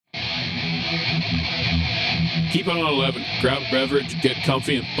Keep it on 11. Grab a beverage, get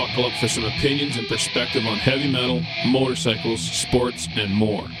comfy, and buckle up for some opinions and perspective on heavy metal, motorcycles, sports, and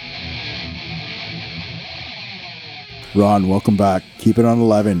more. Ron, welcome back. Keep it on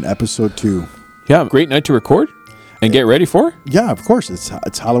 11, episode 2. Yeah, great night to record and get ready for. Yeah, of course. It's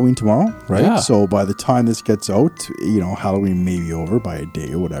Halloween tomorrow, right? Yeah. So by the time this gets out, Halloween may be over by a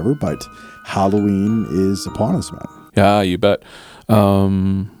day or whatever, but Halloween is upon us, man. Yeah, you bet.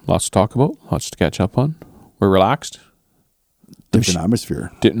 Lots to talk about, lots to catch up on. We're relaxed. Different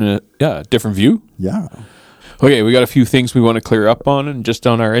atmosphere. Different view. Yeah. Okay, we got a few things we want to clear up on, and just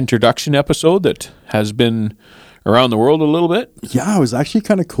on our introduction episode that has been around the world a little bit. Yeah, it was actually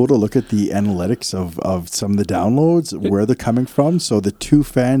kind of cool to look at the analytics of some of the downloads, where they're coming from. So the 2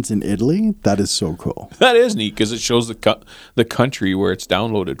 fans in Italy, that is so cool. That is neat because it shows the country where it's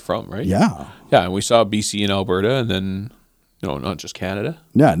downloaded from, right? Yeah. Yeah, and we saw BC and Alberta, and then, not just Canada.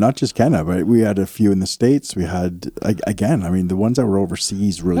 Yeah, not just Canada, but we had a few in the States. We had, again, the ones that were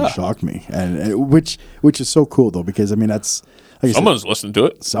overseas really shocked me, and which is so cool, though, because, that's... Like Someone's listening to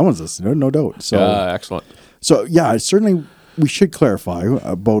it. Someone's listening to it, no doubt. So, excellent. So, yeah, certainly we should clarify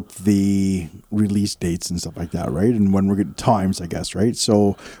about the release dates and stuff like that, right? And when we're getting times, I guess, right?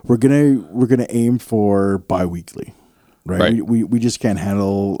 So we're gonna aim for bi-weekly, right? We just can't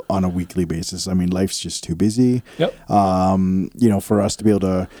handle on a weekly basis. Life's just too busy. Yep. For us to be able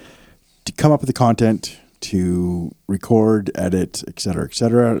to come up with the content, to record, edit, et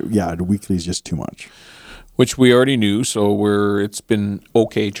cetera, yeah, the weekly is just too much. Which we already knew, so it's been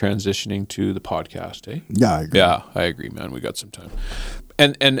okay transitioning to the podcast, eh? Yeah, I agree. Yeah, I agree, man. We got some time.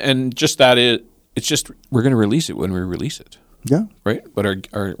 And just that it's just we're going to release it when we release it. Yeah. Right? But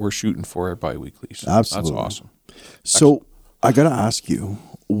we're shooting for our bi-weekly. So absolutely. That's awesome. So I got to ask you,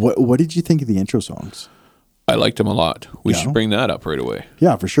 what did you think of the intro songs? I liked them a lot. We should bring that up right away.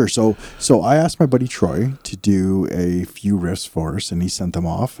 Yeah, for sure. So I asked my buddy Troy to do a few riffs for us, and he sent them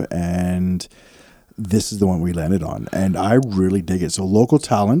off, and this is the one we landed on, and I really dig it. So local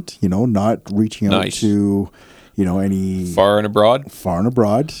talent, not reaching out to, any far and abroad,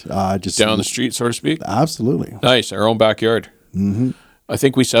 just down the street, so to speak. Absolutely. Nice. Our own backyard. Mm-hmm. I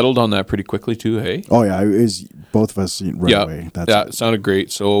think we settled on that pretty quickly too. Hey. Oh yeah. It was both of us right away. It sounded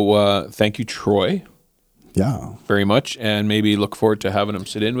great. So thank you, Troy. Yeah, very much, and maybe look forward to having him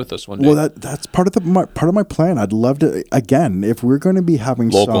sit in with us one day. Well, that's part of my plan. I'd love to, again, if we're going to be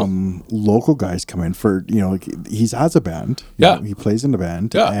having some local guys come in for, he has a band. He plays in a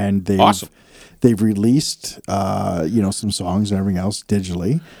band, and they've released some songs and everything else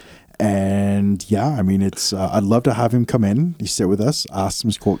digitally. And it's I'd love to have him come in. You sit with us, ask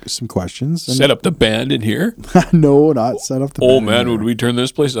some questions. And set up the band in here? No, not set up the band. Oh man, would we turn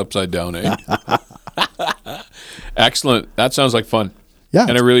this place upside down, eh? Excellent. That sounds like fun. Yeah.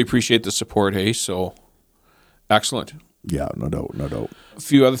 And I really appreciate the support, hey? So, excellent. Yeah, no doubt. A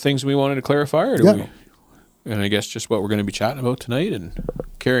few other things we wanted to clarify, or do we? And I guess just what we're going to be chatting about tonight and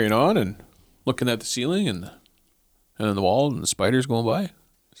carrying on and looking at the ceiling and then the wall and the spiders going by.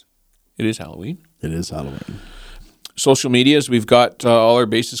 It is Halloween. Social medias, we've got all our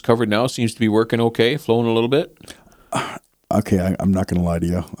bases covered now. Seems to be working okay, flowing a little bit. Okay, I'm not going to lie to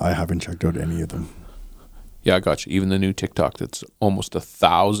you. I haven't checked out any of them. Yeah, I got you. Even the new TikTok that's almost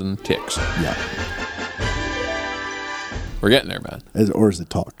 1,000 ticks. Yeah. We're getting there, man. Or is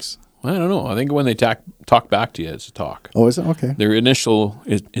it talks? I don't know. I think when they talk back to you, it's a talk. Oh, is it? Okay. Their initial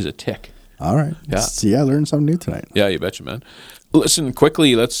is a tick. All right. Yeah. See, I learned something new tonight. Yeah, you betcha, man. Listen,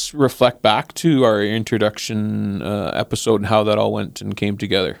 quickly, let's reflect back to our introduction episode and how that all went and came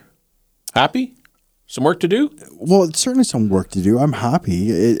together. Happy? Some work to do? Well, it's certainly some work to do. I'm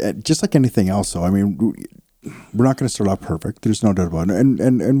happy. Just like anything else, though. We're not going to start off perfect. There's no doubt about it.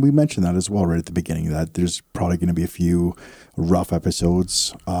 And we mentioned that as well right at the beginning, that there's probably going to be a few rough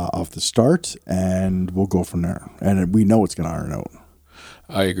episodes off the start, and we'll go from there. And we know it's going to iron out.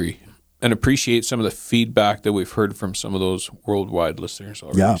 I agree. And appreciate some of the feedback that we've heard from some of those worldwide listeners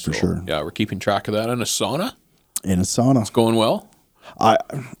already. Yeah, for sure. Yeah, we're keeping track of that in a sauna. It's going well. I'm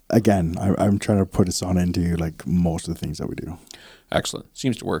trying to put a sauna into like most of the things that we do. Excellent.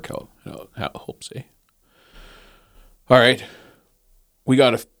 Seems to work out. I hope so. All right. We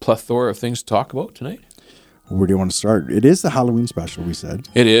got a plethora of things to talk about tonight. Where do you want to start? It is the Halloween special, we said.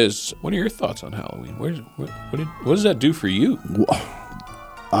 It is. What are your thoughts on Halloween? What does that do for you?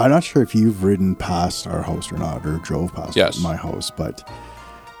 I'm not sure if you've ridden past our house or not, or drove past my house, but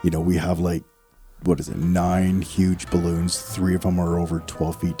we have 9 huge balloons. 3 of them are over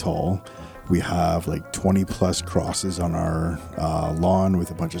 12 feet tall. We have 20 plus crosses on our lawn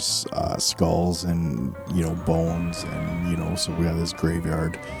with a bunch of skulls and bones, and so we have this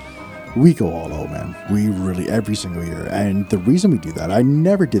graveyard. We go all out, man. We really, every single year. And the reason we do that, I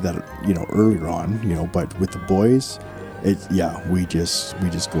never did that, earlier on, but with the boys, we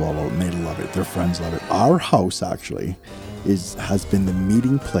just go all out and they love it. Their friends love it. Our house actually has been the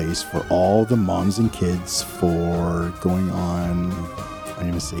meeting place for all the moms and kids for going on, I'm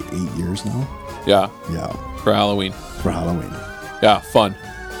going to say 8 years now. Yeah. Yeah. For Halloween. Yeah, fun.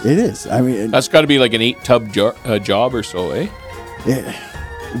 It is. I mean, that's got to be like an 8-tub job or so, eh?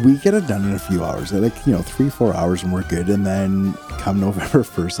 We get it done in a few hours, like 3-4 hours, and we're good. And then come November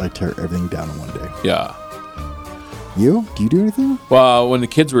 1st, I tear everything down in one day. Yeah. Do you do anything? Well, when the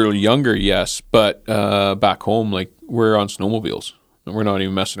kids were younger, yes, but back home, like we're on snowmobiles, and we're not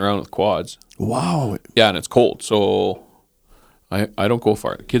even messing around with quads. Wow. Yeah, and it's cold, so I don't go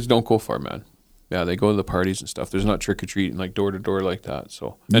far. The kids don't go far, man. Yeah, they go to the parties and stuff. There's not trick or treating like door to door like that.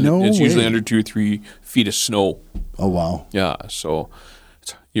 So, and it's usually under 2 or 3 feet of snow. Oh wow. Yeah, so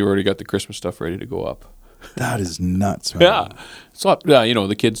you already got the Christmas stuff ready to go up. That is nuts, man. Yeah, it's not. Yeah,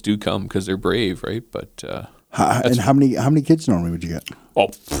 the kids do come because they're brave, right? But and how many kids normally would you get? Oh,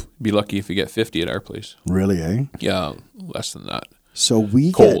 be lucky if you get 50 at our place. Really, eh? Yeah, less than that. So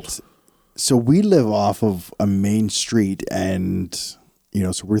we live off of a main street, and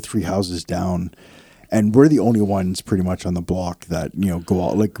so we're 3 houses down, and we're the only ones pretty much on the block that go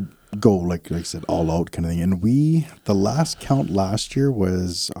out like I said, all out kind of thing. And the last count last year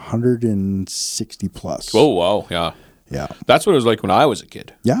was 160 plus. Oh wow, yeah. Yeah. That's what it was like when I was a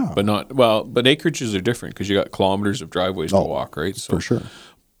kid. Yeah. But acreages are different because you got kilometers of driveways to walk, right? So, for sure.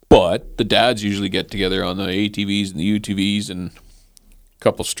 But the dads usually get together on the ATVs and the UTVs and a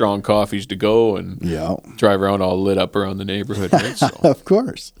couple strong coffees to go and drive around all lit up around the neighborhood, right? So, of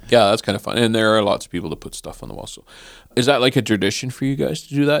course. Yeah, that's kind of fun. And there are lots of people that put stuff on the wall. So is that like a tradition for you guys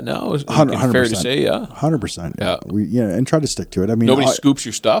to do that now? Is 100%. Fair to say, yeah? 100%. Yeah. And try to stick to it. I mean, nobody scoops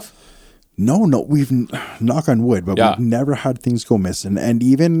your stuff? No, we've knock on wood, but we've never had things go missing. And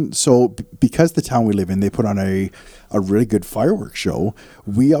even so, because the town we live in, they put on a really good fireworks show.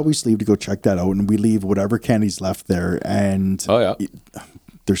 We always leave to go check that out, and we leave whatever candy's left there. And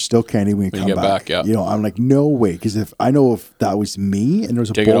there's still candy when you come back. Yeah. I'm like, no way, because if that was me and there was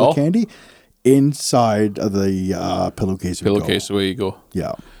a bowl of candy inside of the pillowcase, away you go.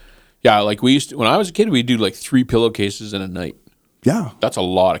 Yeah, yeah. Like we used to, when I was a kid, we'd do like 3 pillowcases in a night. Yeah. That's a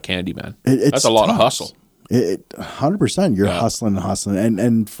lot of candy, man. That's a lot of hustle. 100%. You're hustling.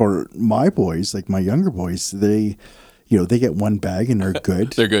 And for my boys, like my younger boys, they get one bag and they're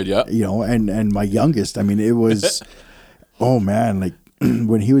good. They're good, yeah. And my youngest, I mean, it was, oh man, like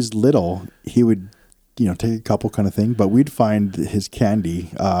when he was little, he would, take a couple kind of thing, but we'd find his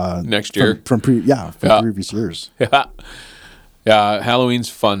candy next year from previous years. Yeah. Yeah. Halloween's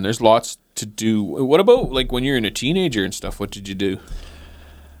fun. There's lots to do. What about like when you're in a teenager and stuff? What did you do?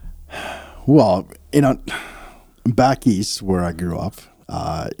 Well, back east where I grew up,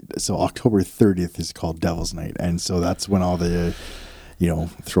 so October 30th is called Devil's Night, and so that's when all the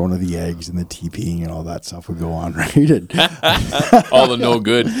throwing of the eggs and the teepeeing and all that stuff would go on, right? And all the no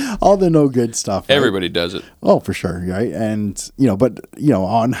good stuff. Right? Everybody does it. Oh, for sure, right? And but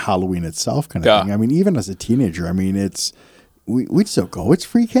on Halloween itself, kind of thing. I mean, even as a teenager, I mean, we'd still go. It's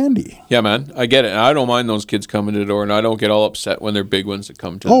free candy. Yeah, man. I get it. And I don't mind those kids coming to the door, and I don't get all upset when they're big ones that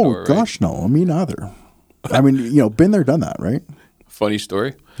come to the door. Oh, gosh, right? No. Me neither. I mean, been there, done that, right? Funny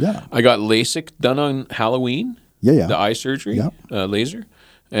story. Yeah. I got LASIK done on Halloween. Yeah. The eye surgery, laser.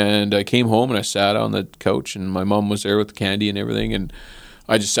 And I came home, and I sat on the couch, and my mom was there with the candy and everything, and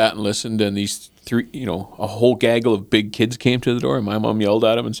I just sat and listened, and these 3, a whole gaggle of big kids came to the door, and my mom yelled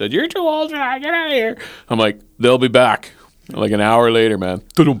at them and said, "You're too old for that. Get out of here." I'm like, they'll be back. Like an hour later, man.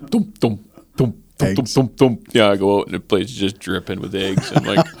 Yeah, I go out and the place is just dripping with eggs. I'm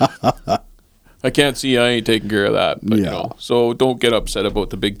like, I can't see I ain't taking care of that. But, so don't get upset about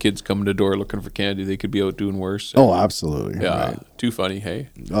the big kids coming to the door looking for candy. They could be out doing worse. Oh, absolutely. Yeah, right. Too funny, hey?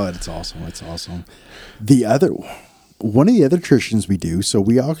 Oh, it's awesome. It's awesome. One of the other traditions we do, so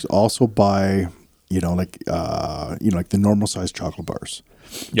we also buy, like the normal size chocolate bars.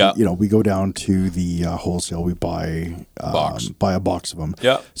 Yeah. We go down to the wholesale. We buy a box of them.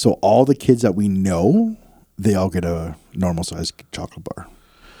 Yeah. So all the kids that we know, they all get a normal size chocolate bar.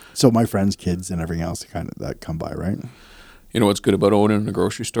 So my friends' kids and everything else that come by, right? You know what's good about owning a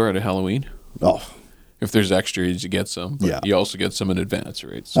grocery store at a Halloween? Oh. If there's extras, you get some. But you also get some in advance,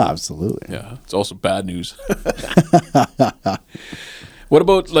 right? So, absolutely. Yeah. It's also bad news. What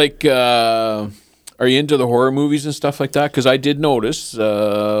about like... are you into the horror movies and stuff like that? Because I did notice,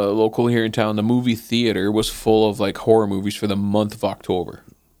 local here in town, the movie theater was full of like horror movies for the month of October.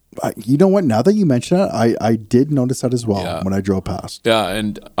 You know what? Now that you mention it, I did notice that as well when I drove past. Yeah,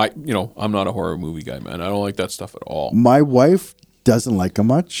 and I'm not a horror movie guy, man. I don't like that stuff at all. My wife doesn't like them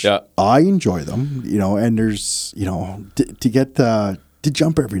much. Yeah. I enjoy them, and there's, to get to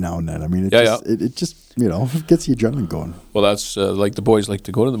jump every now and then. I mean, it just gets the adrenaline going. Well, that's like the boys like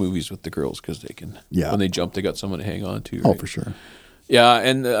to go to the movies with the girls because they can, when they jump, they got someone to hang on to. Right? Oh, for sure. Yeah,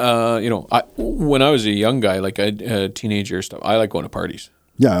 and, when I was a young guy, like a teenager stuff, I like going to parties.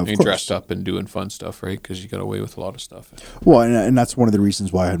 Yeah, of course. Dressed up and doing fun stuff, right? Because you got away with a lot of stuff. Well, and that's one of the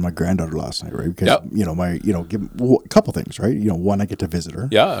reasons why I had my granddaughter last night, right? Because a couple things, right? One, I get to visit her.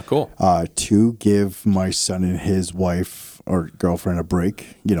 Yeah, cool. 2, give my son and his wife or girlfriend a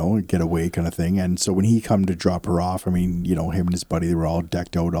break, get away kind of thing. And so when he come to drop her off, I mean, him and his buddy, they were all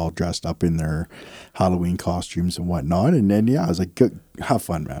decked out, all dressed up in their Halloween costumes and whatnot. And then I was like, good, have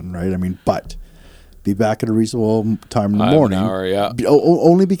fun, man, right? I mean, but be back at a reasonable time in the morning. An hour, yeah.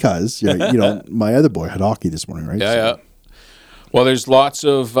 Only because my other boy had hockey this morning, right? Yeah. Well, there's lots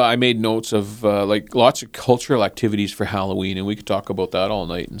of I made notes of lots of cultural activities for Halloween, and we could talk about that all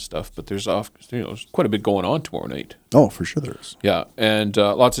night and stuff. But there's quite a bit going on tomorrow night. Oh, for sure there is. Yeah, and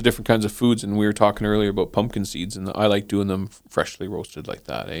lots of different kinds of foods. And we were talking earlier about pumpkin seeds, and I like doing them freshly roasted like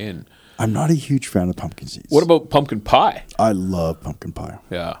that. And I'm not a huge fan of pumpkin seeds. What about pumpkin pie? I love pumpkin pie.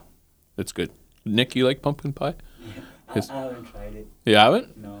 Yeah, it's good. Nick, you like pumpkin pie? Yeah, I haven't tried it. You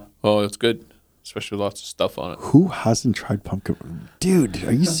haven't? No. Oh, it's good. Especially lots of stuff on it. Who hasn't tried pumpkin? Dude,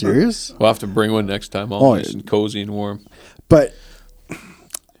 are you serious? We'll have to bring one next time. All nice and cozy and warm. But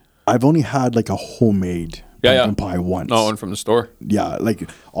I've only had like a homemade pumpkin pie once. No, one from the store. Yeah, like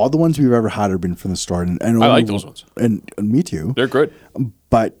all the ones we've ever had have been from the store. And I like those ones. And me too. They're good.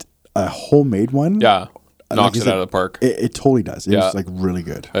 But a homemade one? Yeah. Knocks it out of the park. It totally does. It's like really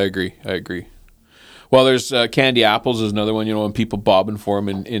good. I agree. Well, there's candy apples is another one, and people bobbing for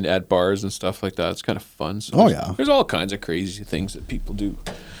them at bars and stuff like that. It's kind of fun. So there's all kinds of crazy things that people do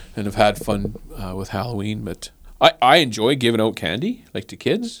and have had fun with Halloween. But I enjoy giving out candy, like to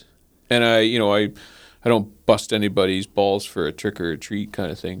kids. And I don't bust anybody's balls for a trick or a treat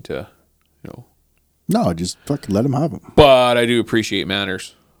kind of thing to. No, just fucking let them have them. But I do appreciate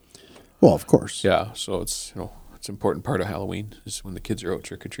manners. Well, of course. Yeah, so it's it's an important part of Halloween is when the kids are out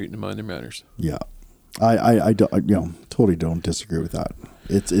trick or treating and mind their manners. Yeah. I totally don't disagree with that.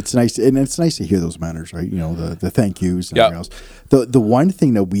 It's nice, and it's nice to hear those manners, right? The thank yous and everything else. The one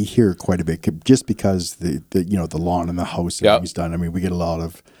thing that we hear quite a bit, just because the lawn and the house and everything's done. I mean, we get a lot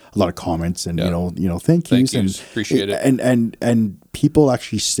of comments and thank yous and appreciate it and people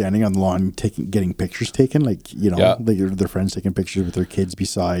actually standing on the lawn getting pictures taken, like their friends taking pictures with their kids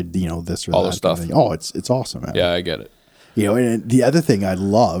beside this or all that the stuff. Kind of oh, it's awesome, man. Yeah, I get it. And the other thing I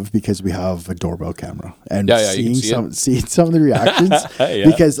love, because we have a doorbell camera and seeing some of the reactions,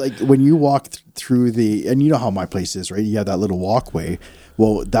 because like when you walk through and how my place is, right? You have that little walkway.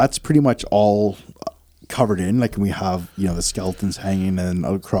 Well, that's pretty much all covered in. Like we have, the skeletons hanging, and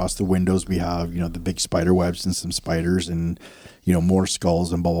across the windows we have, the big spider webs and some spiders and, more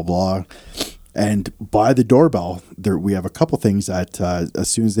skulls and blah, blah, blah. And by the doorbell, we have a couple things that as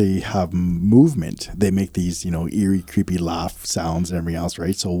soon as they have movement, they make these, eerie, creepy laugh sounds and everything else,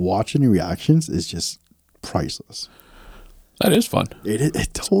 right? So watching the reactions is just priceless. That is fun.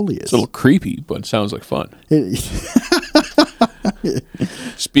 It totally is. It's a little creepy, but it sounds like fun.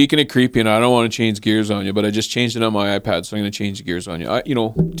 Speaking of creepy, and I don't want to change gears on you, but I just changed it on my iPad, so I'm going to change the gears on you.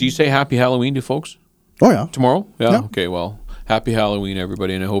 Do you say Happy Halloween to folks? Oh, yeah. Tomorrow? Yeah. Okay, well. Happy Halloween,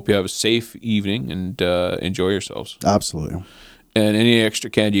 everybody, and I hope you have a safe evening and enjoy yourselves. Absolutely. And any extra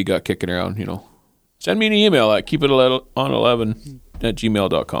candy you got kicking around, send me an email at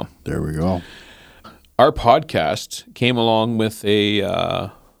keepit11@gmail.com. There we go. Our podcast came along with a, is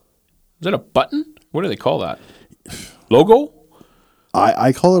that a button? What do they call that? Logo?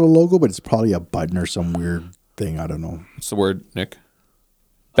 I call it a logo, but it's probably a button or some weird thing. I don't know. What's the word, Nick?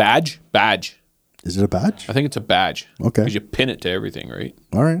 Badge? Is it a badge? I think it's a badge. Okay. Because you pin it to everything, right?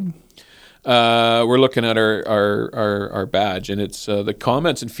 All right. We're looking at our badge, and it's the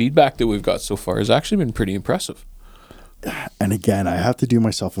comments and feedback that we've got so far has actually been pretty impressive. And again, I have to do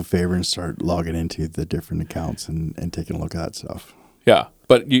myself a favor and start logging into the different accounts and taking a look at that stuff. Yeah,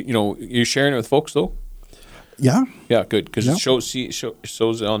 but you're sharing it with folks though. Yeah. Yeah, good, because it shows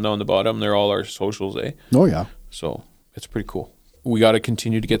down the bottom. They're all our socials, eh? Oh yeah. So it's pretty cool. We got to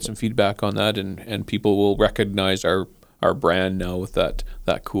continue to get some feedback on that, and people will recognize our brand now with that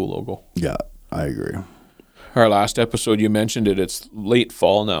cool logo. Yeah, I agree. Our last episode, you mentioned it. It's late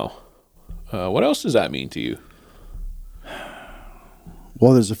fall now. What else does that mean to you?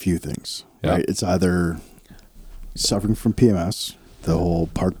 Well, there's a few things. Right? It's either suffering from PMS, the whole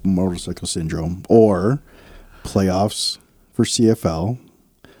park motorcycle syndrome, or playoffs for CFL,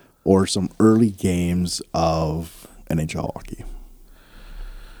 or some early games of NHL hockey.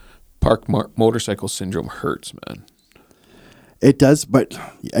 Park motorcycle syndrome hurts, man. It does, but,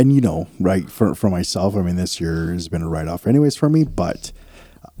 and you know, right, for myself, I mean, this year has been a write-off anyways for me, but,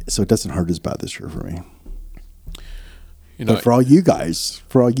 so it doesn't hurt as bad this year for me. You know, but for all you guys,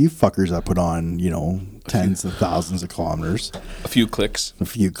 for all you fuckers that put on, you know, tens of thousands of kilometers. A few clicks.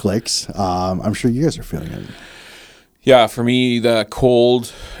 I'm sure you guys are feeling it. Yeah, for me, the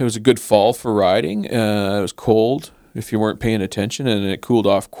cold, it was a good fall for riding. It was cold if you weren't paying attention, and it cooled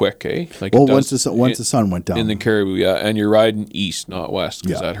off quick, eh? Like once the sun went down. In the Caribou, yeah. And you're riding east, not west,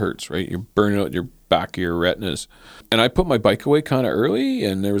 because that hurts, right? You're burning out your back of your retinas. And I put my bike away kind of early,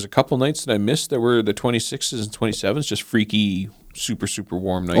 and there was a couple nights that I missed that were the 26s and 27s, just freaky, super, super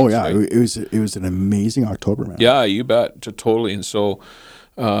warm nights. Oh, yeah. Right? It was an amazing October, man. Yeah, you bet. Totally. And so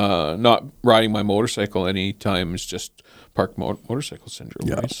not riding my motorcycle any time is just park motorcycle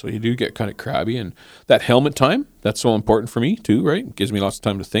syndrome, right? So you do get kind of crabby, and that helmet time, that's so important for me too, right? It gives me lots of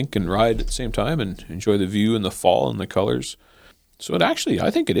time to think and ride at the same time and enjoy the view and the fall and the colors. So it actually, I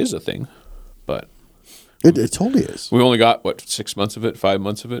think it is a thing, but it totally is. We only got 6 months of it, 5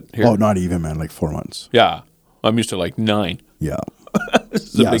 months of it here. Oh, not even, man, like 4 months. Yeah. I'm used to like 9. Yeah.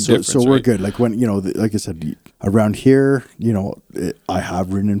 Yeah, so we're good. Like when, you know, like I said, around here, you know, I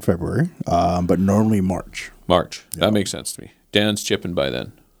have ridden in February, but normally March. Yeah. That makes sense to me. Dan's chipping by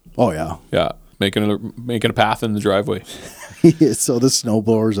then. Oh yeah. Yeah. Making a path in the driveway. So the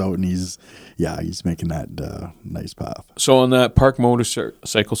snowblower's out, and he's making that nice path. So on that park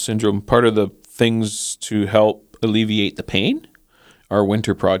motorcycle syndrome, part of the things to help alleviate the pain are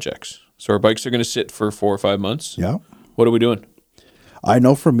winter projects. So our bikes are going to sit for 4 or 5 months. Yeah. What are we doing? I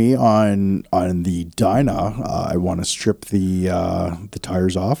know for me on the Dyna, I want to strip the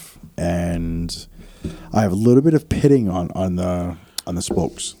tires off, and I have a little bit of pitting on the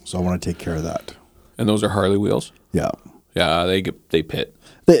spokes, so I want to take care of that. And those are Harley wheels? Yeah. Yeah, they pit.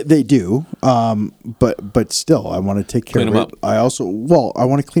 They do, but still, I want to take care of it. I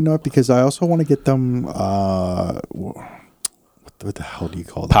want to clean them up because I also want to get them. What the hell do you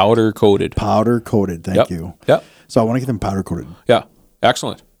call that? Powder coated. Powder coated. Thank you. Yep. So I want to get them powder coated. Yeah.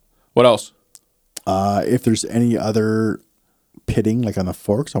 Excellent. What else? If there's any other pitting, like on the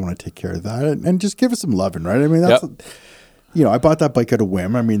forks, I want to take care of that and just give it some loving, right? I mean, that's, you know, I bought that bike at a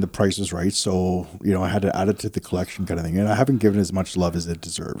whim. I mean, the price was right. So, you know, I had to add it to the collection kind of thing. And I haven't given it as much love as it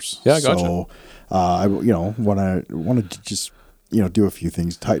deserves. Yeah, gotcha. So, I, you know, want to just, you know, do a few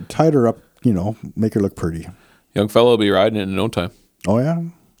things, tied her up, you know, make her look pretty. Young fellow will be riding it in no time. Oh, yeah.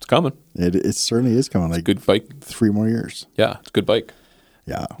 It's coming. It certainly is coming. Like, it's a good bike. 3 more years. Yeah, it's a good bike.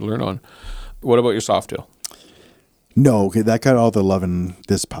 Yeah. Learn on. What about your Softail? No, okay, that got all the loving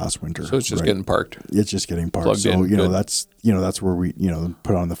this past winter. So it's just getting parked. It's just getting parked. Plugged so, in, you know, that's where we, you know,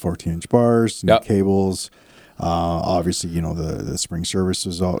 put on the 14-inch bars, new cables. Obviously, you know, the spring service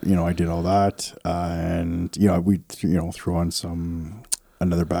was all, you know, I did all that. And, you know, we, threw on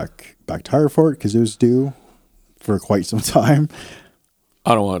another back tire for it because it was due for quite some time.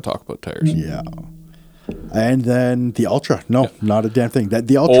 I don't want to talk about tires. Yeah. And then the Ultra. No, not a damn thing.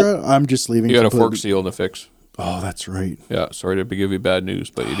 The Ultra, I'm just leaving. You got a fork seal to fix. Oh, that's right. Yeah, sorry to give you bad news,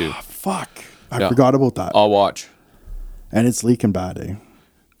 but you do. Fuck. I forgot about that. I'll watch. And it's leaking bad, eh?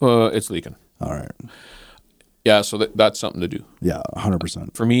 It's leaking. All right. Yeah, so that's something to do. Yeah,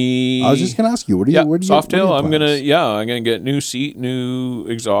 100%. For me, I was just gonna ask you, what do you? Softail. I'm gonna get new seat, new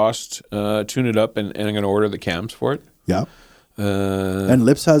exhaust, tune it up, and I'm gonna order the cams for it. Yeah. And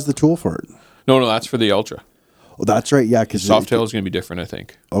Lips has the tool for it. No, that's for the Ultra. Oh, that's right. Yeah, because Softail is going to be different, I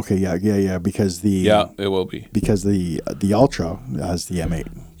think. Okay. Yeah. Because it will be because the Ultra has the M8.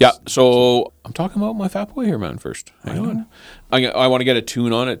 Yeah. So I'm talking about my Fat Boy here, man. First, hang on. I want to get a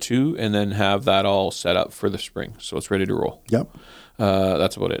tune on it too, and then have that all set up for the spring, so it's ready to roll. Yep.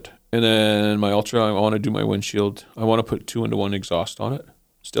 That's about it. And then my Ultra, I want to do my windshield. I want to put 2-into-1 exhaust on it.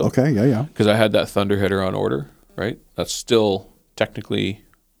 Still. Okay. Yeah. Because I had that Thunderheader on order. Right. That's still technically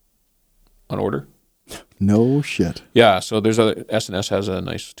on order. No shit. Yeah, so there's S&S has a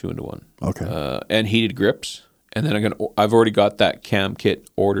nice 2-into-1. Okay. And heated grips, and then I've already got that cam kit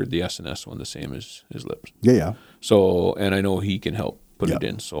ordered, the S&S one, the same as Lips. Yeah. So, and I know he can help put it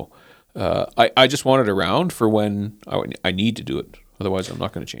in. So, I just want it around for when I need to do it. Otherwise, I'm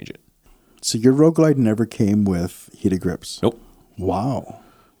not going to change it. So your Road Glide never came with heated grips? Nope. Wow.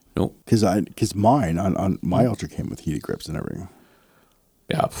 Nope. Because mine on my Ultra came with heated grips and everything.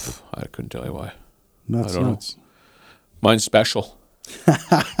 Yeah, I couldn't tell you why. Nuts. Mine's special.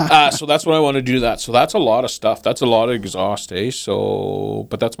 So that's what I want to do. So that's a lot of stuff. That's a lot of exhaust, eh? So,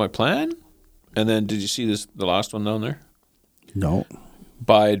 but that's my plan. And then, did you see the last one down there? No.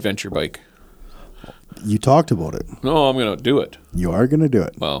 Buy adventure bike. You talked about it. No, I'm going to do it. You are going to do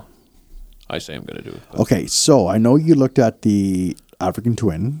it. Well, I say I'm going to do it. Okay, so I know you looked at the African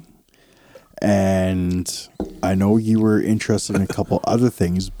Twin, and I know you were interested in a couple other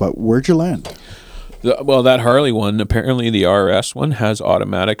things, but where'd you land? Well, that Harley one, apparently the RS one has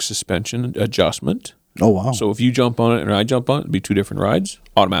automatic suspension adjustment. Oh, wow. So if you jump on it and I jump on it, it'd be 2 different rides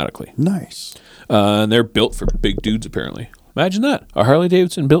automatically. Nice. And they're built for big dudes, apparently. Imagine that. A Harley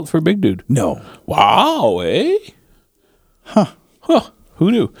Davidson built for a big dude. No. Wow, eh? Huh.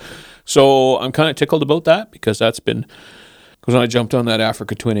 Who knew? So I'm kind of tickled about that because because when I jumped on that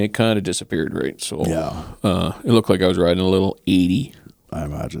Africa Twin, it kind of disappeared, right? So yeah. It looked like I was riding a little 80. I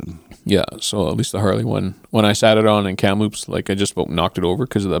imagine. Yeah, so at least the Harley one, when I sat it on in Kamloops, like I just about knocked it over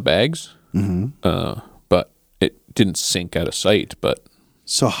because of the bags. Mm-hmm. But it didn't sink out of sight. But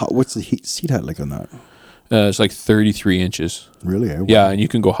so what's the seat height like on that? It's like 33 inches. Really? Yeah, and you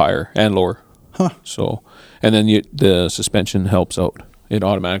can go higher and lower. Huh. So, and then the suspension helps out. It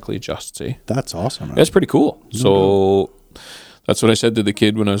automatically adjusts. Eh? That's awesome. Man. That's pretty cool. So that's what I said to the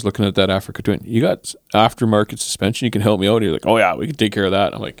kid when I was looking at that Africa Twin. You got aftermarket suspension. You can help me out. He's like, oh yeah, we can take care of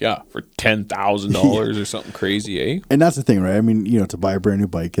that. I'm like, yeah, for $10,000 or something crazy, eh? And that's the thing, right? I mean, to buy a brand new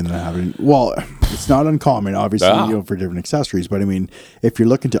bike and then having, well, it's not uncommon, obviously, for different accessories. But I mean, if you're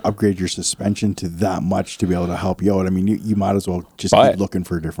looking to upgrade your suspension to that much to be able to help you out, I mean, you might as well just keep looking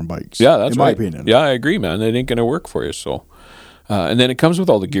for different bikes. Yeah, that's in my opinion. Yeah, I agree, man. It ain't going to work for you. So, and then it comes with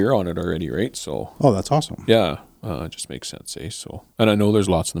all the gear on it already, right? So, oh, that's awesome. Yeah. It just makes sense, eh? So, and I know there's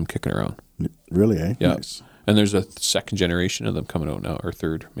lots of them kicking around. Really, eh? Yeah. Nice. And there's a second generation of them coming out now, or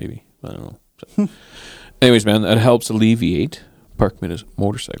third, maybe. I don't know. So. Anyways, man, that helps alleviate park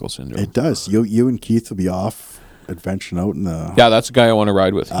motorcycle syndrome. It does. You and Keith will be off adventuring out in the... Yeah, that's the guy I want to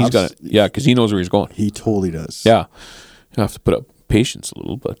ride with. He's got it. Yeah, because he knows where he's going. He totally does. Yeah. You'll have to put up patience a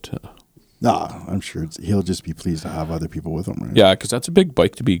little, but... Nah, I'm sure he'll just be pleased to have other people with him, right? Yeah, because that's a big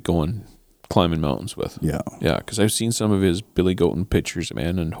bike to be going... climbing mountains with. Yeah. Yeah, because I've seen some of his Billy Goaten pictures,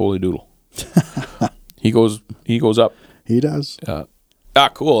 man, and holy doodle. He goes up. He does.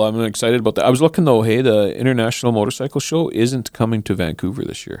 Cool. I'm excited about that. I was looking though, hey, the International Motorcycle Show isn't coming to Vancouver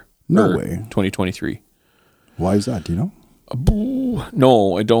this year. No way. 2023. Why is that? Do you know?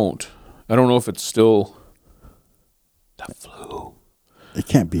 No, I don't. I don't know if it's still the flu. It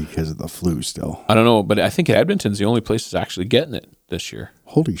can't be because of the flu still. I don't know, but I think Edmonton's the only place that's actually getting it this year.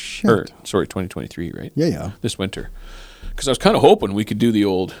 Holy shit. Or, sorry, 2023, right? Yeah. This winter. Because I was kind of hoping we could do the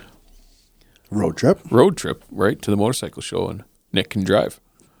old... Road trip, right, to the motorcycle show, and Nick can drive.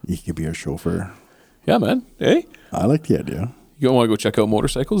 He could be our chauffeur. Yeah, man. Hey? I like the idea. You don't want to go check out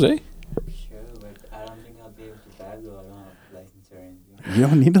motorcycles, eh? Sure, but I don't think I'll be able to drive though. I don't have a license or anything. You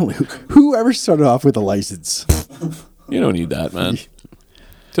don't need a... Whoever started off with a license? You don't need that, man.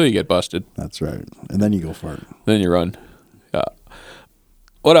 Till you get busted. That's right. And then you go for it. Then you run. Yeah.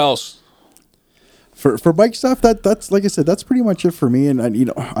 What else? For bike stuff, that's like I said, that's pretty much it for me. And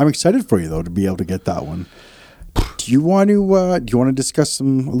I'm excited for you though to be able to get that one. Do you want to discuss a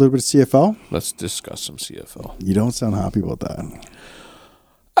little bit of CFL? Let's discuss some CFL. You don't sound happy about that.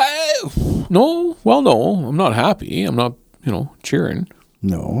 No. Well, no. I'm not happy. I'm not, cheering.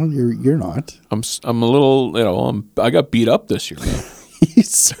 No, you're not. I'm a little, I got beat up this year. You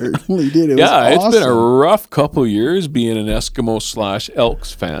certainly did. It's been a rough couple years being an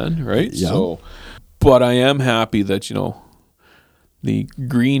Eskimo/Elks fan, right? Yeah. So, but I am happy that the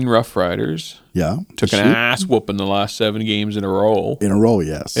Green Rough Riders took an ass whooping the last 7 games in a row.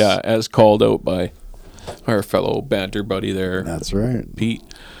 Yes. Yeah, as called out by our fellow banter buddy there. That's right, Pete.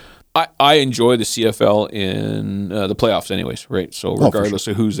 I enjoy the CFL in the playoffs anyways, right? So regardless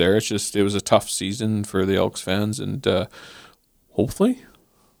of who's there, it was a tough season for the Elks fans, and hopefully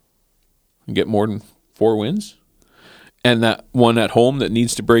we can get more than 4 wins. And that one at home that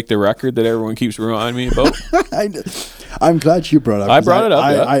needs to break the record that everyone keeps reminding me about. I'm glad you brought it up. I brought it up.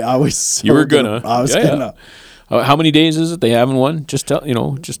 I was. So you were gonna. I was gonna. How many days is it they haven't won? Just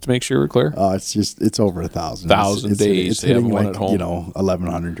to make sure we're clear. It's over 1,000. 1,000 days. It's hitting at home.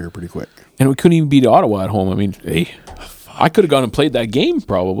 1,100 here pretty quick. And we couldn't even beat Ottawa at home. I mean, hey, I could have gone and played that game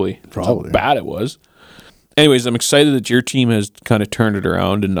probably. How bad it was. Anyways, I'm excited that your team has kind of turned it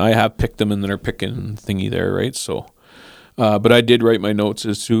around, and I have picked them in their picking thingy there, right? So. But I did write my notes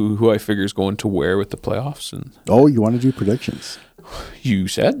as to who I figure is going to where with the playoffs. And you want to do predictions? You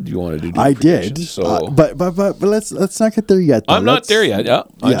said you wanted to do. I did. So, but let's not get there yet. Though. I'm not there yet. Yeah.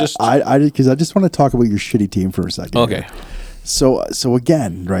 I just want to talk about your shitty team for a second. Okay. So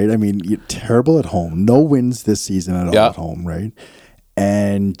again, right? I mean, you're terrible at home. No wins this season at all at home, right?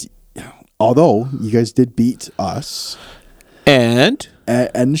 And although you guys did beat us and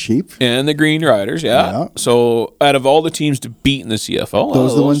the Sheep and the Green Riders, So out of all the teams to beat in the CFL,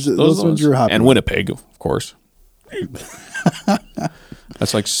 those are the ones you're happy and with. Winnipeg, of course.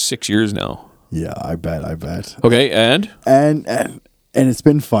 That's like 6 years now. Yeah, I bet. Okay, and it's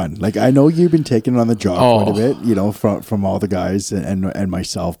been fun. Like, I know you've been taking it on the job quite a bit, you know, from all the guys and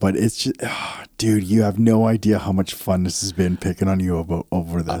myself, but it's just, dude, you have no idea how much fun this has been picking on you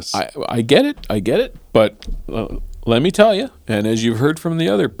over this. I get it, but let me tell you, and as you've heard from the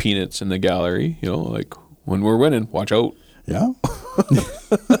other peanuts in the gallery, you know, like, when we're winning, watch out. Yeah.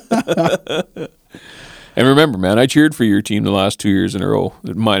 And remember, man, I cheered for your team the last 2 years in a row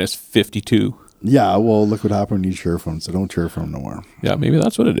at minus 52. Yeah, well, look what happened when you cheer for them, so don't cheer for them no more. Yeah, maybe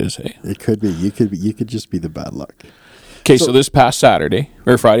that's what it is, hey? It could be. You could just be the bad luck. Okay, so this past Saturday,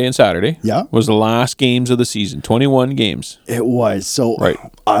 or Friday and Saturday, was the last games of the season, 21 games. It was. So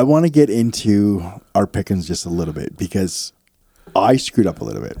I want to get into our pickings just a little bit because I screwed up a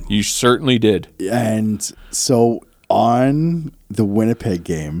little bit. You certainly did. And so on the Winnipeg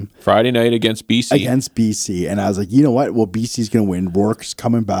game, Friday night against BC, and I was like, you know what? Well, BC's going to win. Rourke's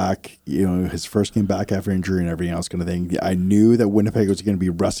coming back. You know, his first game back after injury and everything else kind of thing. I knew that Winnipeg was going to be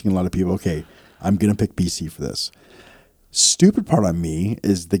resting a lot of people. Okay, I'm going to pick BC for this. Stupid part on me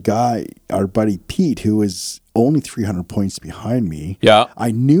is the guy, our buddy Pete, who is only 300 points behind me. Yeah,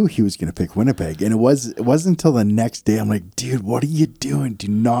 I knew he was going to pick Winnipeg, and it wasn't until the next day I'm like, dude, what are you doing?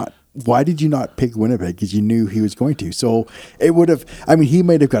 Why did you not pick Winnipeg? Because you knew he was going to. So it would have, I mean, he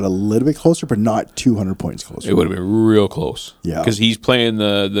might have got a little bit closer, but not 200 points closer. It would have been real close. Yeah. Because he's playing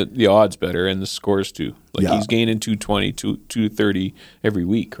the odds better and the scores too. Like he's gaining 220, 230 every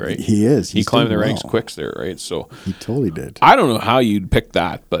week, right? He is. He climbed the ranks quick there, right? So he totally did. I don't know how you'd pick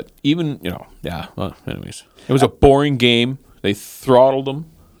that, but even, well, anyways. It was a boring game. They throttled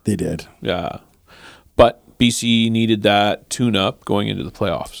them. They did. Yeah. But BC needed that tune-up going into the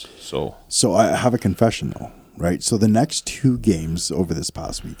playoffs. So I have a confession, though, right? So the next two games over this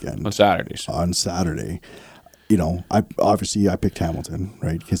past weekend. On Saturday, you know, I picked Hamilton,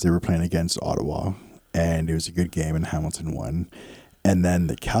 right? Because they were playing against Ottawa, and it was a good game, and Hamilton won. And then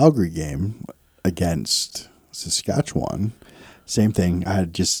the Calgary game against Saskatchewan, same thing. I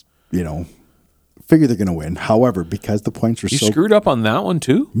had just, you know, figured they're going to win. However, because the points were You screwed up on that one,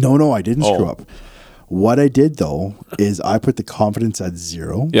 too? No, I didn't screw up. What I did, though, is I put the confidence at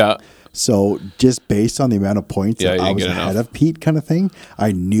 0. Yeah. So just based on the amount of points that I was ahead of Pete kind of thing,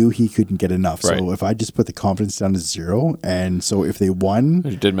 I knew he couldn't get enough. Right. So if I just put the confidence down to 0, and so if they won...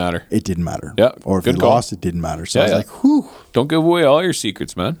 It didn't matter. It didn't matter. Yeah. Or if they lost, it didn't matter. So I was like, whew. Don't give away all your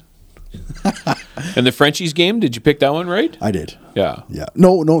secrets, man. And the Frenchies game, did you pick that one right? I did. Yeah. Yeah.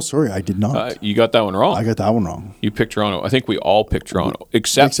 No, sorry, I did not. You got that one wrong. I got that one wrong. You picked Toronto. I think we all picked Toronto,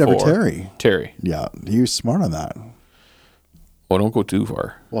 except for Terry. Yeah, he was smart on that. Well, don't go too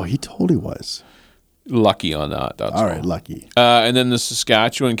far. Well, he totally was. Lucky on that. That's all right, lucky. And then the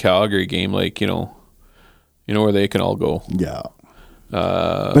Saskatchewan-Calgary game, like, you know where they can all go. Yeah.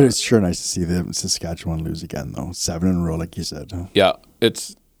 But it's sure nice to see them Saskatchewan lose again, though. 7 in a row, like you said. Yeah,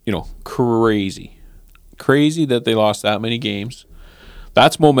 it's, crazy. Crazy that they lost that many games.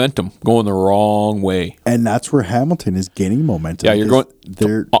 That's momentum going the wrong way. And that's where Hamilton is gaining momentum. Yeah,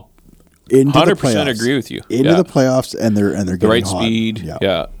 they're into 100% the playoffs. Agree with you. Into the playoffs, and they're getting the right hot. Speed.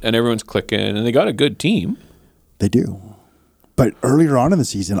 Yeah, and everyone's clicking, and they got a good team. They do. But earlier on in the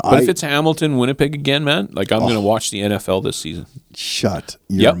season, if it's Hamilton, Winnipeg again, man, like I'm going to watch the NFL this season. Shut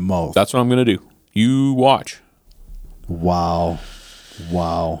your mouth. That's what I'm going to do. You watch. Wow.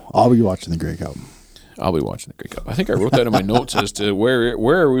 I'll be watching the Grey Cup. I'll be watching the Grey Cup. I think I wrote that in my notes as to where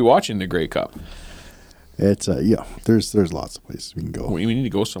are we watching the Grey Cup. It's there's lots of places we can go. We need to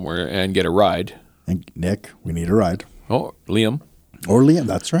go somewhere and get a ride. And Nick, we need a ride. Oh, Liam.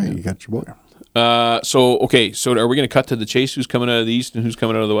 That's right. You got your boy. So are we going to cut to the chase? Who's coming out of the East and who's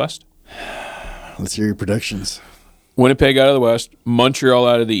coming out of the West? Let's hear your predictions. Winnipeg out of the West, Montreal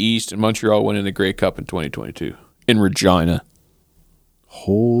out of the East, and Montreal winning the Grey Cup in 2022 in Regina.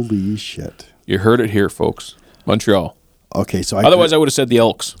 Holy shit. You heard it here, folks. Montreal. Okay, so otherwise I would have said the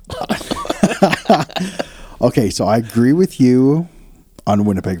Elks. Okay, so I agree with you on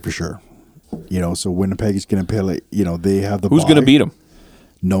Winnipeg for sure. So Winnipeg is going to play, they have the Who's going to beat them?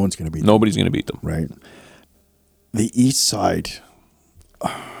 No one's going to beat them. Nobody's going to beat them. Right. The East side.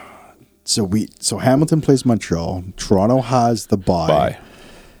 So Hamilton plays Montreal. Toronto has the bye.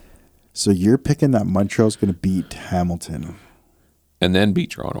 So you're picking that Montreal's going to beat Hamilton. And then beat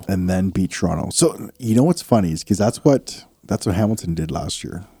Toronto. So you know what's funny is because that's That's what Hamilton did last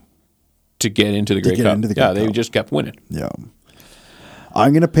year. To get into the Grey Cup. They just kept winning. Yeah.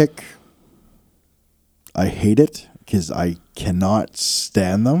 I'm going to pick... I hate it because I cannot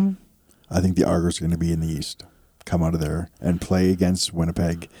stand them. I think the Argos are going to be in the East. Come out of there and play against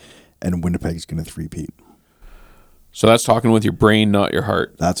Winnipeg, and Winnipeg's going to three-peat. So that's talking with your brain, not your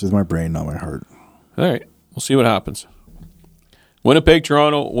heart. That's with my brain, not my heart. All right. We'll see what happens. Winnipeg,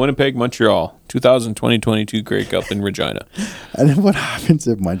 Toronto, Winnipeg, Montreal. 2020-22 Grey Cup in Regina. And then what happens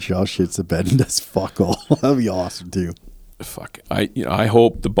if Montreal shits the bed and does fuck all? That'd be awesome, too. Fuck. I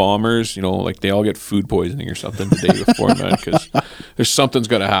hope the Bombers, like they all get food poisoning or something the day before, man, because there's something's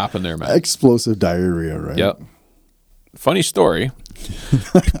going to happen there, man. Explosive diarrhea, right? Yep. Funny story.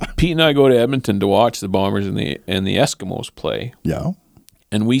 Pete and I go to Edmonton to watch the Bombers and the Eskimos play. Yeah.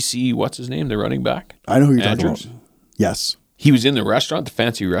 And we see, what's his name, the running back? I know who you're talking about. Yes. He was in the restaurant, the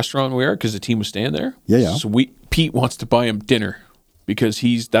fancy restaurant we are, because the team was staying there. Yeah. So Pete wants to buy him dinner because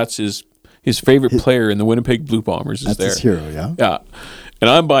that's his favorite player in the Winnipeg Blue Bombers is there. That's his hero, yeah? Yeah. And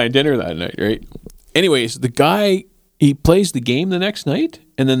I'm buying dinner that night, right? Anyways, the guy, he plays the game the next night,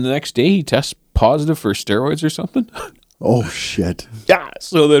 and then the next day he tests positive for steroids or something. Oh, shit. Yeah.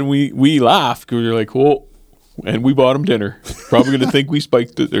 So then we laughed because we were like, oh, and we bought him dinner. Probably going to think we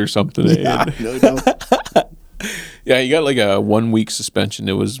spiked it or something. Yeah, no. Yeah, he got like a 1 week suspension.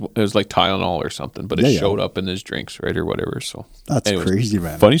 It was like Tylenol or something, but it showed up in his drinks, right, or whatever. So that's crazy,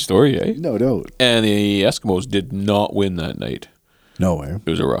 man. Funny story, eh? No doubt. And the Eskimos did not win that night. No way. It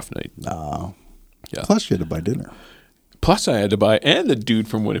was a rough night. No. Yeah. Plus, you had to buy dinner. Plus, I had to buy, and the dude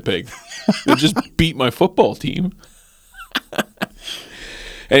from Winnipeg that just beat my football team.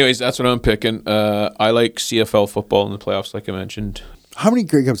 Anyways, that's what I'm picking. I like CFL football in the playoffs, like I mentioned. How many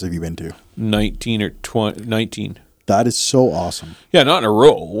Grey Cups have you been to? 19 or 20. 19. That is so awesome. Yeah, not in a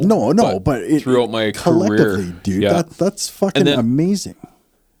row. No, but throughout my collectively, career, dude. Yeah. That's fucking amazing.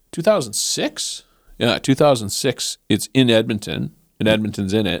 2006? Yeah, 2006. It's in Edmonton, and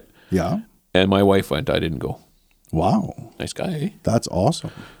Edmonton's in it. Yeah. And my wife went. I didn't go. Wow. Nice guy, eh? That's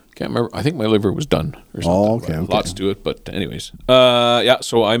awesome. Can't remember. I think my liver was done or something. Oh, okay. Lots to it, but anyways. Yeah,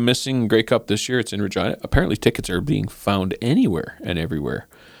 so I'm missing Grey Cup this year. It's in Regina. Apparently tickets are being found anywhere and everywhere.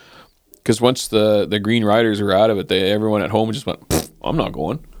 Because once the Green Riders are out of it, everyone at home just went, I'm not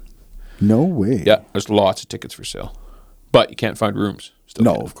going. No way. Yeah, there's lots of tickets for sale. But you can't find rooms.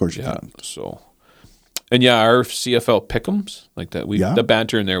 No, of course you can't. So, and yeah, our CFL pick'ems, like that. The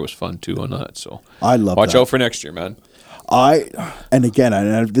banter in there was fun too on that. So I love Watch out for next year, man. And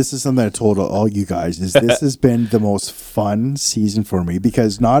this is something I told all you guys, is this has been the most fun season for me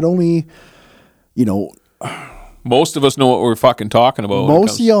because not only, most of us know what we're fucking talking about.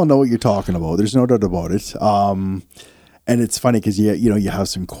 Most of y'all know what you're talking about. There's no doubt about it. And it's funny because you have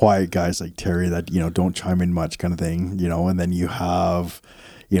some quiet guys like Terry that don't chime in much, kind of thing. And then you have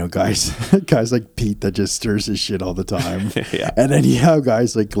guys like Pete that just stirs his shit all the time. Yeah. And then you have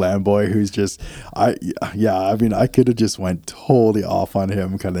guys like Glamboy who's just I could have just went totally off on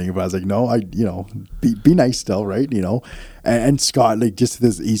him, kind of thing, but I was like, no, be nice still, right? And Scott, like, just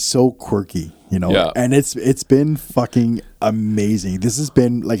this, he's so quirky. Yeah. And it's been fucking amazing. This has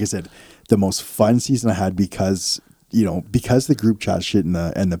been, like I said, the most fun season I had because the group chat shit and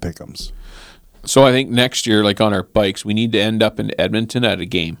the pick'ems. So I think next year, like on our bikes, we need to end up in Edmonton at a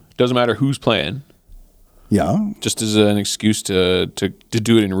game. Doesn't matter who's playing. Yeah. Just as an excuse to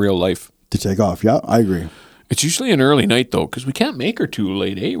do it in real life. To take off. Yeah, I agree. It's usually an early night though, because we can't make her too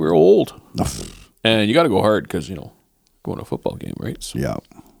late, eh? We're old. And you got to go hard because, going to a football game, right? So, yeah.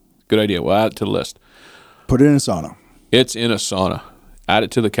 Good idea. We'll add it to the list. Put it in a sauna. It's in a sauna. Add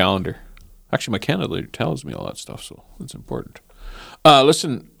it to the calendar. Actually, my calendar tells me all that stuff, so it's important.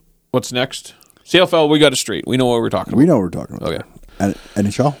 Listen, what's next? CFL, we got it straight. We know what we're talking about. We know what we're talking about. Okay. And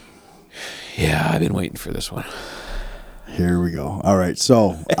NHL? Yeah, I've been waiting for this one. Here we go. All right.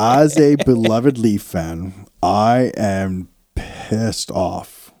 So, as a beloved Leaf fan, I am pissed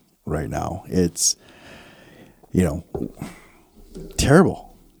off right now. It's,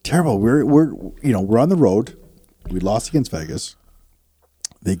 terrible. Terrible. We're on the road. We lost against Vegas.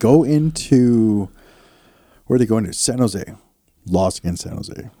 They go into, where are they going to? San Jose. Lost against San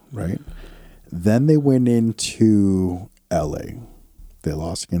Jose, right? Then they went into LA. They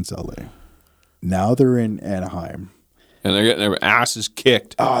lost against LA. Now they're in Anaheim. And they're getting their asses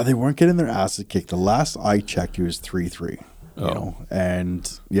kicked. They weren't getting their asses kicked. The last I checked, it was 3-3.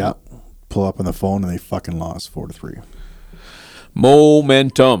 And pull up on the phone and they fucking lost 4-3.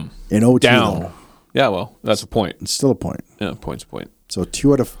 Momentum. In OT, down. Though. Yeah, well, that's a point. It's still a point. Yeah, point's a point. So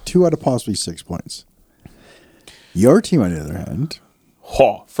two out of possibly 6 points. Your team, on the other hand.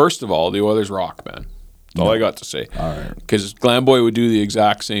 First of all, the Oilers rock, man. That's all I got to say. All right. Because Glamboy would do the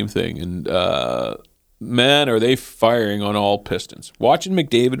exact same thing. And, man, are they firing on all pistons. Watching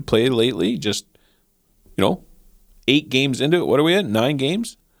McDavid play lately, just, 8 games into it. What are we in? 9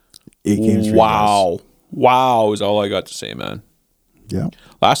 games? 8 games. Wow. Wow is all I got to say, man. Yeah.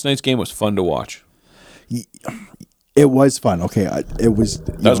 Last night's game was fun to watch. It was fun. Okay. That was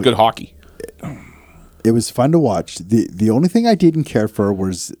good hockey. It was fun to watch. The only thing I didn't care for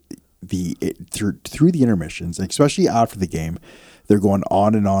was through the intermissions, especially after the game, they're going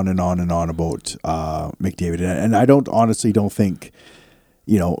on and on and on and on about McDavid, and I honestly don't think,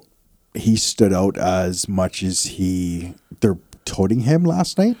 he stood out as much as they're toting him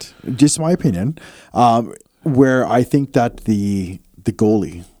last night. Just my opinion, where I think that the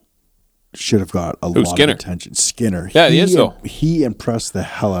goalie should have got a lot of attention. Skinner, yeah, he is though. He impressed the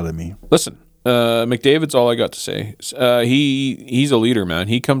hell out of me. Listen. McDavid's all I got to say. He's a leader, man.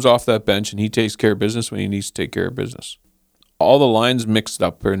 He comes off that bench and he takes care of business when he needs to take care of business. All the lines mixed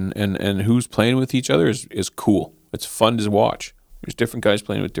up and who's playing with each other is cool. It's fun to watch. There's different guys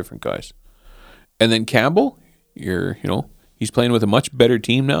playing with different guys. And then Campbell, he's playing with a much better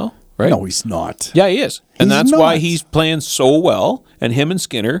team now, right? No, he's not. Yeah, he is. And that's why he's playing so well. And him and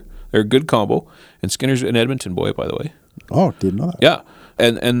Skinner, they're a good combo. And Skinner's an Edmonton boy, by the way. Oh, didn't know that. Yeah.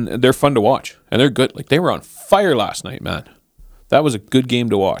 And they're fun to watch. And they're good. Like, they were on fire last night, man. That was a good game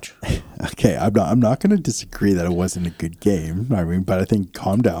to watch. Okay, I'm not going to disagree that it wasn't a good game. But I think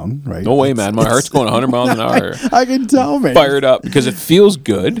calm down, right? No way, man. My heart's going 100 miles an hour. I can tell, man. Fired up because it feels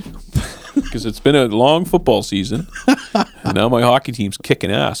good. Because it's been a long football season. And now my hockey team's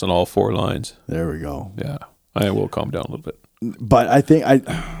kicking ass on all 4 lines. There we go. Yeah. I will calm down a little bit. But I think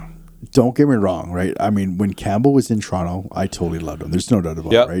don't get me wrong, right? I mean, when Campbell was in Toronto, I totally loved him. There's no doubt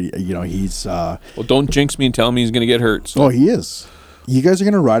about it, right? He's... well, don't jinx me and tell me he's going to get hurt. So. Oh, he is. You guys are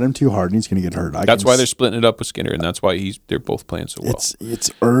going to ride him too hard and he's going to get hurt. That's why they're splitting it up with Skinner, and that's why they're both playing so well.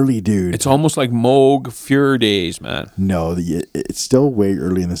 It's early, dude. It's almost like Moog Fuhrer days, man. No, it's still way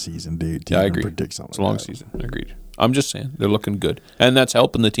early in the season, dude. Yeah, I agree. Predict something it's a long season. Agreed. I'm just saying, they're looking good. And that's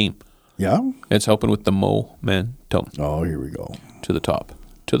helping the team. Yeah? It's helping with the momentum. Oh, here we go. To the top.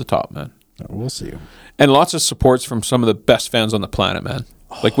 To the top, man. We'll see. And lots of supports from some of the best fans on the planet, man.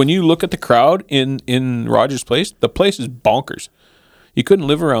 Like when you look at the crowd in Rogers Place, the place is bonkers. You couldn't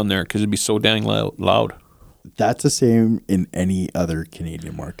live around there because it'd be so dang loud. That's the same in any other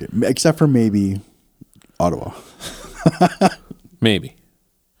Canadian market, except for maybe Ottawa. Maybe.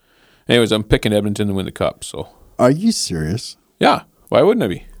 Anyways, I'm picking Edmonton to win the cup. So. Are you serious? Yeah. Why wouldn't I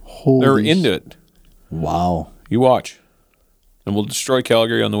be? They're into it. Wow. You watch. And we'll destroy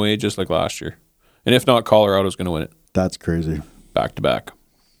Calgary on the way just like last year. And if not, Colorado's going to win it. That's crazy. Back to back.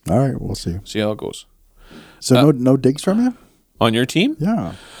 All right, we'll see. See how it goes. So no digs from you? On your team?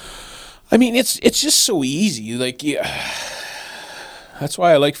 Yeah. I mean, it's just so easy. Like, yeah, that's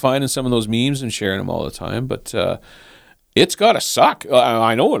why I like finding some of those memes and sharing them all the time. But it's got to suck.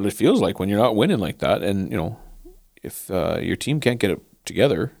 I know what it feels like when you're not winning like that. And, if your team can't get it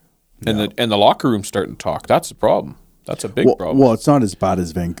together and the locker room's starting to talk, that's the problem. That's a big problem. Well, it's not as bad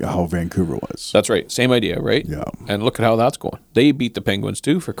as how Vancouver was. That's right. Same idea, right? Yeah. And look at how that's going. They beat the Penguins,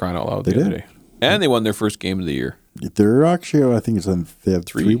 too, for crying out loud the other day. And they won their first game of the year. They're actually, I think they have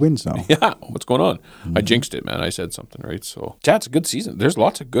 3 wins now. Yeah. What's going on? Mm-hmm. I jinxed it, man. I said something, right? So, yeah, it's a good season. There's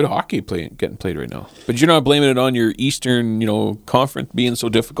lots of good hockey getting played right now. But you're not blaming it on your Eastern, conference being so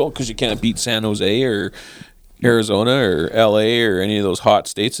difficult because you can't beat San Jose or Arizona or LA or any of those hot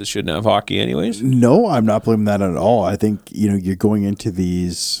states that shouldn't have hockey anyways? No, I'm not blaming that at all. I think, you're going into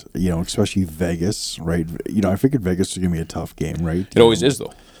these, especially Vegas, right? I figured Vegas was going to be a tough game, right? It always is,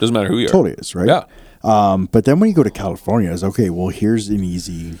 though. Doesn't matter who you are. Totally is, right? Yeah. But then when you go to California, it's okay, well, here's an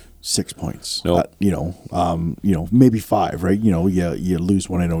easy 6 points. No. Maybe 5, right? You lose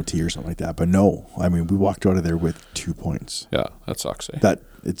one in OT or something like that. But no, I mean, we walked out of there with 2 points. Yeah, that sucks, eh?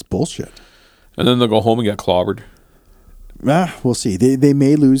 It's bullshit. And then they'll go home and get clobbered. We'll see. They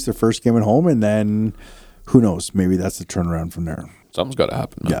may lose their first game at home, and then who knows? Maybe that's the turnaround from there. Something's got to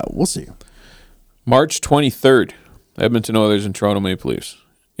happen, man. Yeah, we'll see. March 23rd, Edmonton Oilers and Toronto Maple Leafs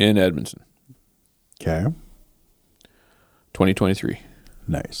in Edmonton. Okay. 2023.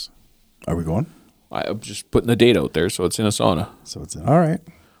 Nice. Are we going? I'm just putting the date out there, so it's in a sauna. So it's all right.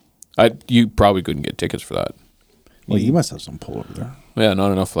 You probably couldn't get tickets for that. Well, you must have some pull over there. Yeah,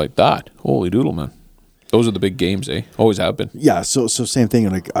 not enough like that. Holy doodle, man. Those are the big games, eh? Always have been. Yeah, so same thing.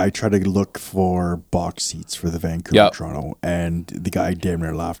 Like, I try to look for box seats for the Vancouver Toronto, and the guy damn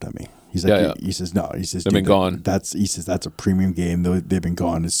near laughed at me. He's like, he says, no. He says, they've been gone. That's a premium game. They've been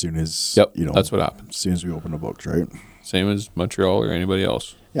gone as soon as, that's what happened. As soon as we open the books, right? Same as Montreal or anybody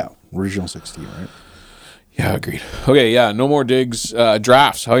else. Yeah, regional 16, right? Yeah, agreed. Okay, yeah, no more digs.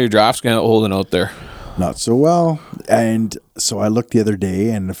 Drafts. How are your drafts kind of holding out there? Not so well. And so I looked the other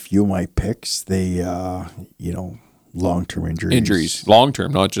day, and a few of my picks, they, long-term injuries.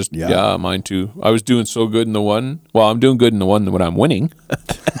 Long-term, not just, mine too. I was doing so good in the one. Well, I'm doing good in the one when I'm winning.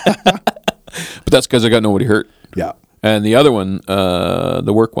 But that's because I got nobody hurt. Yeah. And the other one,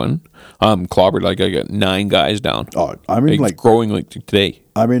 the work one, I'm clobbered. Like I got 9 guys down. Oh, I'm in growing like today.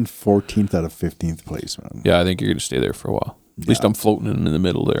 I'm in 14th out of 15th place, man. Yeah, I think you're going to stay there for a while. At least I'm floating in the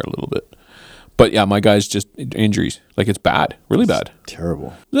middle there a little bit. But yeah, my guys just injuries. Like it's bad, really bad. Terrible.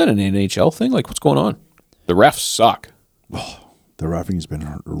 Is that an NHL thing? Like what's going on? The refs suck. Oh, the reffing has been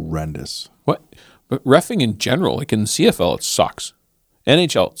horrendous. What? But reffing in general, like in CFL, it sucks.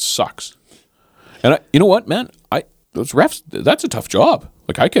 NHL, it sucks. And you know what, man? Those refs, that's a tough job.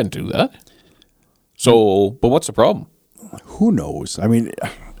 Like I can't do that. So, but what's the problem? Who knows? I mean,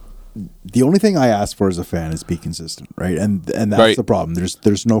 the only thing I ask for as a fan is be consistent, right? And that's the problem.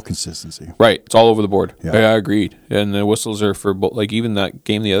 There's no consistency. Right. It's all over the board. Yeah. I agreed. And the whistles are for both. Like even that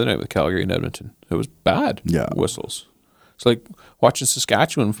game the other night with Calgary and Edmonton, it was bad. Yeah. Whistles. It's like watching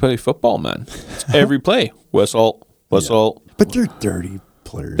Saskatchewan play football, man. It's every play whistle. Yeah. But they're dirty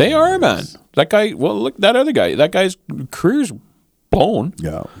players. They are, man. That guy. Well, look that other guy. That guy's career's blown.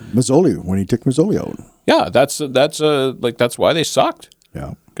 Yeah. Mazzoli, when he took Mazzoli out. Yeah. That's why they sucked.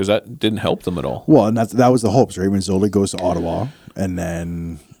 Yeah. Because that didn't help them at all. Well, and that was the hopes, right? When Zoli goes to Ottawa, and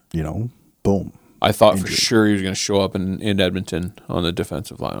then, boom. I thought for sure he was going to show up in Edmonton on the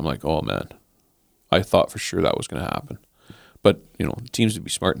defensive line. I'm like, oh, man. I thought for sure that was going to happen. But, teams would be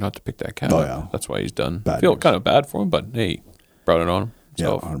smart not to pick that cat. Oh, yeah. That's why he's done. Bad I feel news. kind of bad for him, but, hey, brought it on him. Yeah,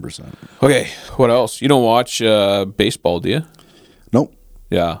 So. 100%. Okay, what else? You don't watch baseball, do you? Nope.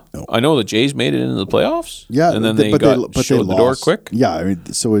 Yeah. No. I know the Jays made it into the playoffs. Yeah. And then they showed the door quick. Yeah. I mean,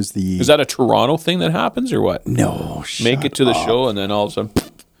 so is that a Toronto thing that happens or what? No. Make it to the show and then all of a sudden.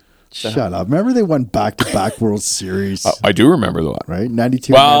 Shut up. Remember they won back-to-back World Series? I do remember that. Right?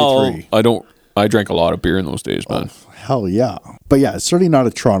 92 and 93. I drank a lot of beer in those days, man. Oh, hell yeah. But yeah, it's certainly not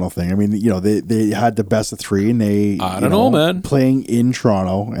a Toronto thing. I mean, they had the best of 3 and they I don't know, man. Playing in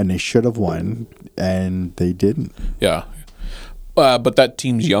Toronto and they should have won and they didn't. Yeah. But that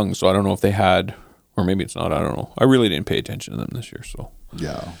team's young, so I don't know if they had, or maybe it's not. I don't know. I really didn't pay attention to them this year, so.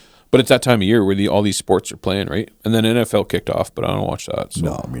 Yeah. But it's that time of year where all these sports are playing, right? And then NFL kicked off, but I don't watch that. So.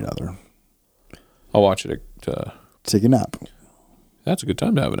 No, me neither. I'll watch it. Take a nap. That's a good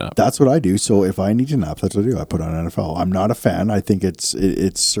time to have a nap. That's what I do. So if I need to nap, that's what I do. I put on NFL. I'm not a fan. I think it's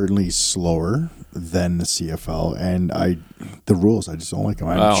certainly slower than the CFL, and the rules I just don't like them.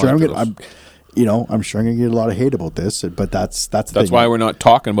 I'm sure I'm gonna get a lot of hate about this, but that's why we're not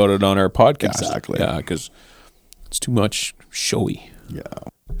talking about it on our podcast. Exactly. Yeah, because it's too much showy. Yeah.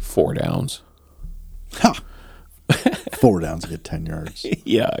 4 downs. Ha! 4 downs to get 10 yards.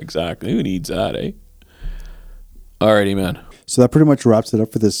 Yeah, exactly. Who needs that, eh? Alrighty, man. So that pretty much wraps it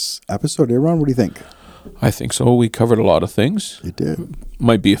up for this episode. Aaron, what do you think? I think so. We covered a lot of things. It did.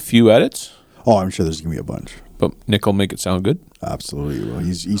 Might be a few edits. Oh, I'm sure there's going to be a bunch. But Nick will make it sound good. Absolutely. Well,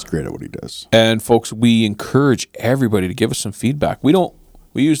 he's great at what he does. And folks, we encourage everybody to give us some feedback. We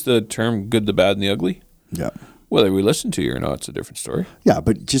use the term good, the bad, and the ugly. Yeah. Whether we listen to you or not, it's a different story. Yeah,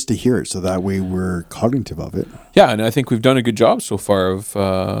 but just to hear it, so that way we're cognitive of it. Yeah, and I think we've done a good job so far of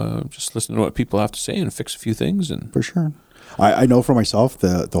just listening to what people have to say and fix a few things. And for sure. I know for myself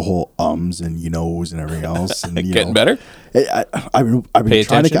the whole ums and and everything else. And, getting better. I've been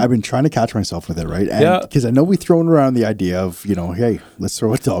trying to catch myself with it, right? And because I know we've thrown around the idea of hey, let's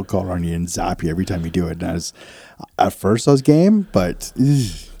throw a dog collar on you and zap you every time you do it. And at first I was game, but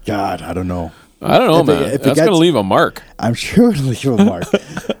God, I don't know. I don't know, man. That's going to leave a mark. I'm sure it'll leave a mark.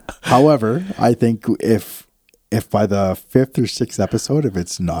 However, I think if by the 5th or 6th episode, if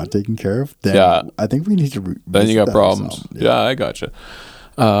it's not taken care of, then I think we need to. Then you got problems. Yeah, I gotcha.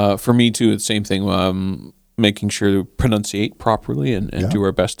 For me too, it's the same thing. Making sure to pronunciate properly and do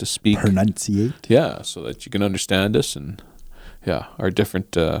our best to speak. Pronunciate. Yeah, so that you can understand us and our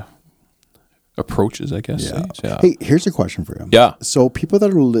different approaches, I guess. Yeah. Hey, here's a question for you. Yeah. So people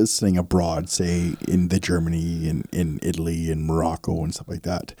that are listening abroad, say in Germany, in Italy, in Morocco, and stuff like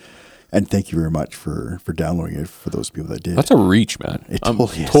that. And thank you very much for downloading it for those people that did. That's a reach, man. I'm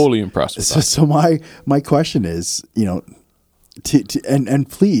totally impressed with that. So my question is, and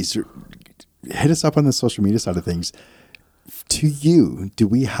please hit us up on the social media side of things. To you, do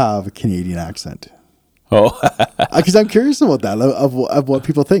we have a Canadian accent? Oh, because I'm curious about that of what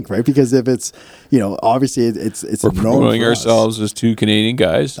people think, right? Because if it's, obviously it's we're promoting ourselves as two Canadian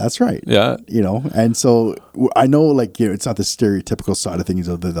guys. That's right. Yeah, and so I know, it's not the stereotypical side of things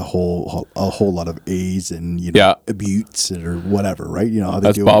of a whole lot of A's and abutes or whatever, right? How they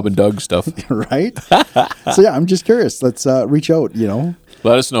that's do Bob and Doug stuff, right? So I'm just curious. Let's reach out.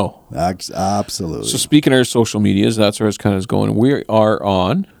 Let us know. Absolutely. So speaking of our social medias, that's where it's kind of going. We are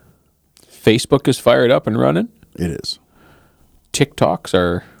on. Facebook is fired up and running. It is. TikToks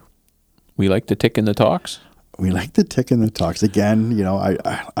are. We like to tick in the talks. We like to tick in the talks. Again,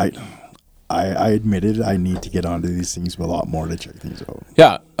 I admitted I need to get onto these things a lot more to check things out.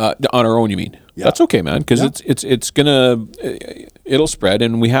 Yeah, on our own, you mean? Yeah. That's okay, man. Because it's gonna it'll spread,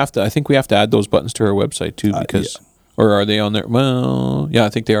 and I think we have to add those buttons to our website too, because. Yeah. Or are they on there? Well, yeah, I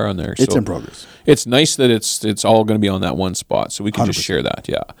think they are on there. It's in progress. It's nice that it's all going to be on that one spot, so we can 100%. Just share that.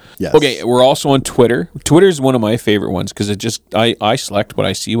 Yeah. Yes. Okay, we're also on Twitter. Twitter is one of my favorite ones because I select what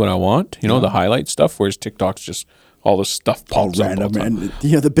I see, what I want. The highlight stuff. Whereas TikTok's just all this stuff pops all random, up. And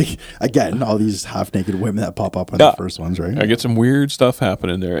the big all these half naked women that pop up on the first ones, right? I get some weird stuff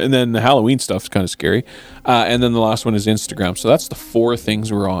happening there, and then the Halloween stuff's kind of scary. And then the last one is Instagram. So that's the 4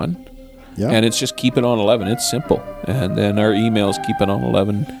 things we're on. Yeah. And it's just keep it on 11. It's simple. And then our email is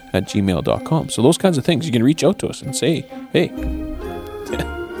keepiton11@gmail.com. So those kinds of things. You can reach out to us and say, hey,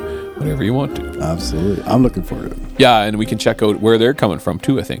 whatever you want to. Absolutely. I'm looking forward to it. Yeah, and we can check out where they're coming from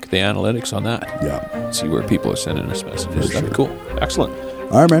too, I think. The analytics on that. Yeah. See where people are sending us messages. That'd be cool. Excellent.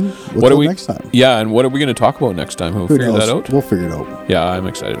 All right, man. What are we next time? Yeah, and what are we going to talk about next time? We'll figure that out? We'll figure it out. Yeah, I'm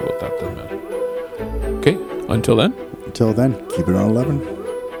excited about that then, man. Okay, until then. Until then, keep it on 11.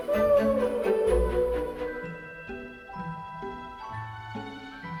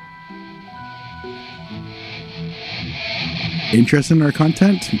 Interested in our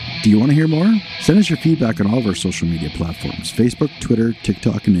content? Do you want to hear more? Send us your feedback on all of our social media platforms: Facebook, Twitter,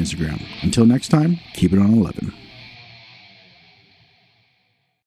 TikTok, and Instagram. Until next time, keep it on 11.